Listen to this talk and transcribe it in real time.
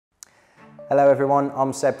Hello everyone,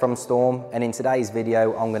 I'm Seb from Storm, and in today's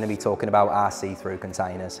video I'm going to be talking about our see-through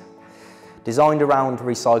containers. Designed around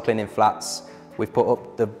recycling in flats, we've put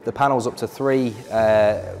up the panels up to three,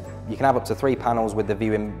 you can have up to 3 panels with the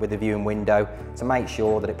viewing window to make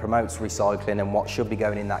sure that it promotes recycling and what should be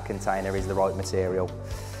going in that container is the right material.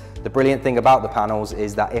 The brilliant thing about the panels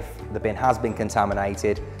is that if the bin has been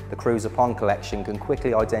contaminated, the crews upon collection can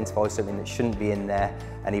quickly identify something that shouldn't be in there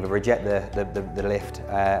and either reject the lift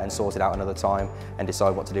and sort it out another time and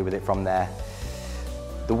decide what to do with it from there.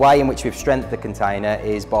 The way in which we've strengthened the container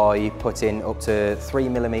is by putting up to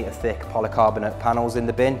 3mm thick polycarbonate panels in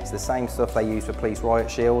the bin. It's the same stuff they use for police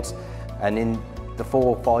riot shields, and in the 4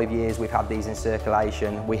 or 5 years we've had these in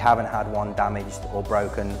circulation, we haven't had one damaged or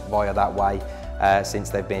broken via that way since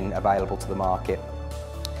they've been available to the market.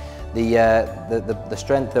 The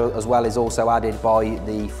strength as well is also added by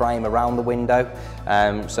the frame around the window,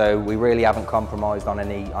 so we really haven't compromised on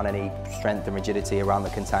any strength and rigidity around the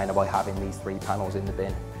container by having these 3 panels in the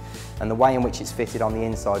bin. And the way in which it's fitted on the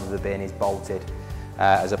inside of the bin is bolted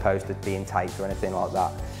as opposed to being taped or anything like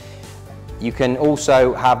that. You can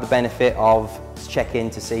also have the benefit of checking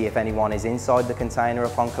to see if anyone is inside the container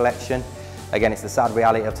upon collection. Again, it's the sad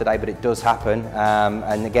reality of today, but it does happen.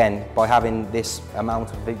 And again, by having this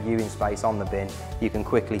amount of viewing space on the bin, you can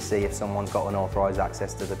quickly see if someone's got unauthorised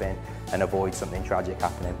access to the bin and avoid something tragic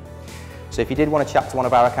happening. So if you did want to chat to one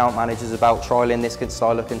of our account managers about trialling this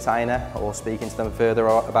style of container or speaking to them further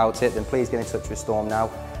about it, then please get in touch with Storm now.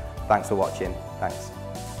 Thanks for watching. Thanks.